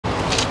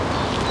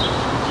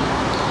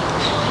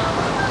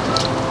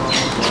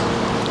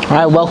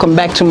Alright, welcome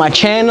back to my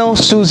channel.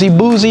 Susie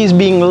Boozy is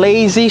being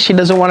lazy. She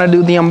doesn't want to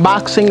do the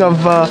unboxing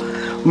of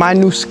my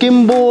new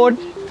skimboard.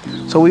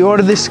 So we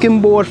ordered this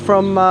skimboard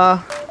from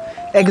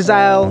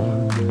Exile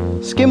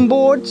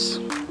Skimboards.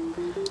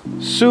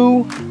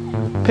 Sue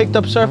picked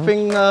up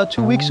surfing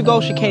 2 weeks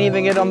ago. She can't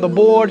even get on the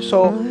board,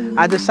 so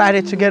I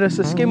decided to get us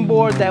a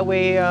skimboard. That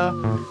way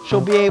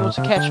she'll be able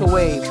to catch a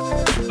wave.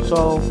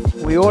 So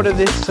we ordered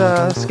this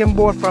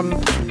skimboard from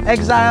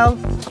Exile.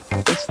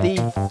 It's the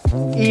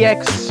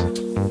EX0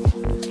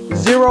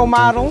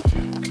 model,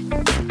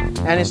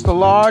 and it's the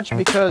large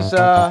because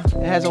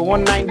it has a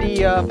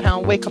 190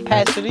 pound weight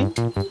capacity,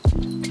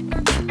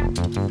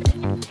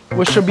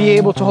 which should be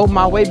able to hold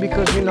my weight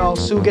because, you know,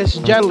 Sue gets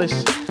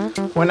jealous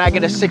when I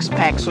get a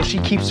six-pack, so she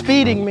keeps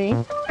feeding me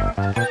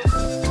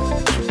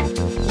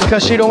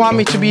because she don't want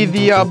me to be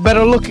the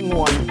better looking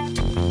one.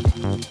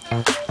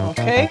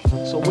 Okay,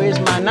 so where's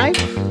my knife?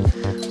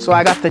 So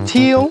I got the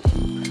teal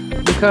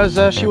because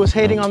she was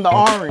hating on the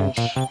orange,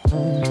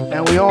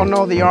 and we all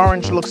know the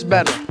orange looks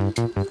better.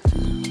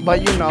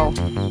 But you know,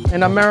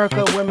 in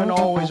America, women are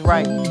always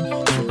right.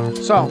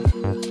 So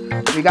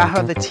we got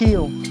her the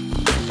teal.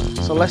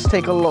 So let's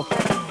take a look.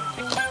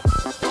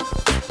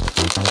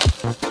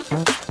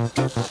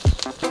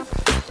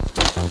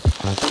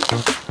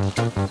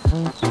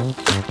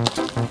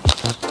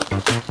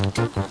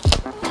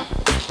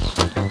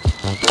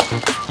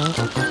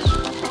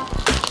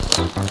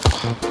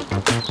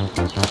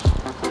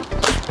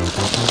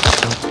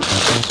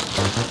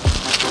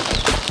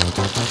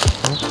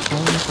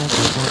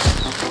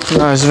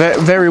 No, it's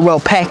very well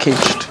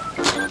packaged.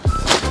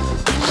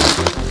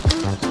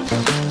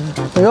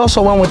 We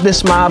also went with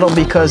this model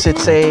because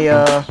it's a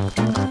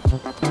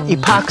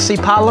epoxy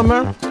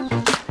polymer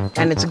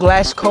and it's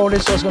glass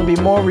coated, so it's going to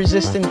be more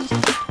resistant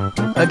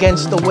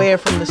against the wear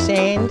from the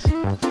sand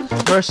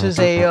versus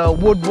a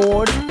wood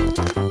board,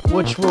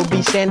 which will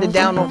be sanded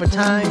down over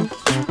time.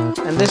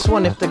 And this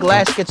one, if the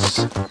glass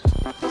gets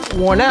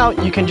worn out,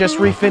 you can just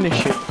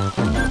refinish it,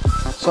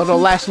 so it'll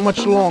last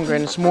much longer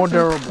and it's more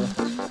durable.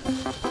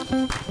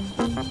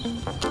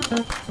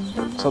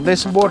 So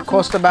this board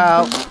cost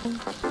about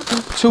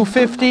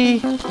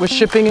 $250 with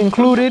shipping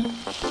included.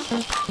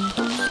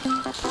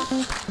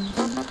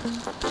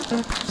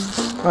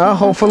 Well,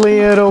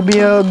 hopefully it'll be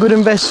a good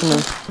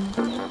investment.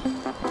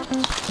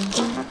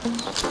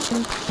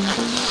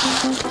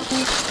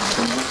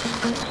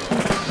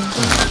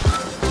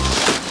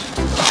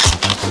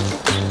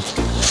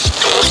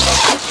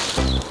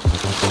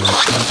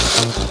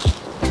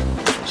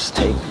 Let's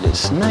take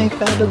this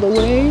knife out of the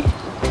way.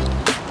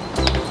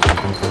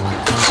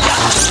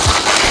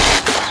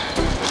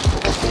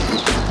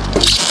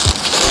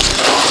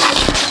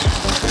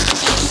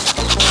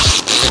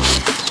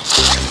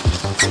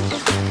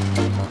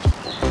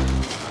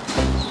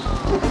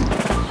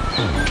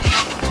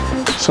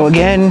 So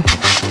again,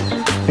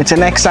 it's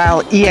an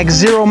Exile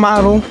EX0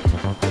 model.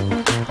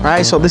 All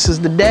right, so this is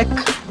the deck.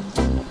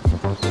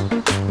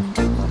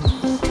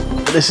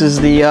 This is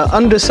the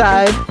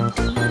underside.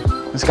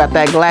 It's got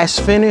that glass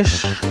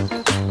finish.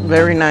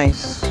 Very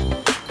nice.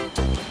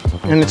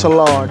 And it's a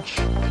large.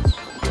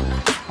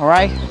 All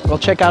right, we'll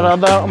check out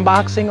other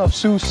unboxing of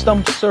Sue's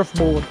Stump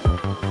surfboard.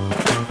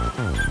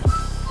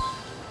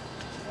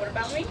 What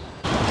about me?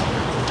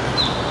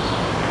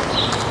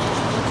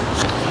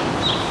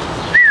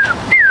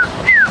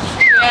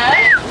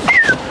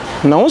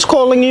 No one's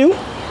calling you.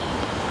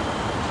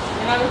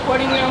 You're not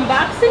recording your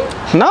unboxing?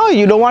 No,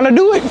 you don't want to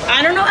do it.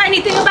 I don't know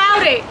anything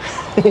about it.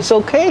 It's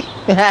okay.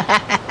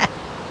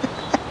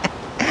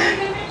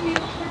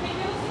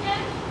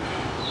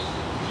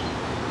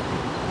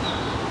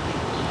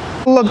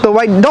 Look, the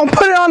white, don't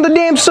put it on the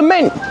damn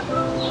cement.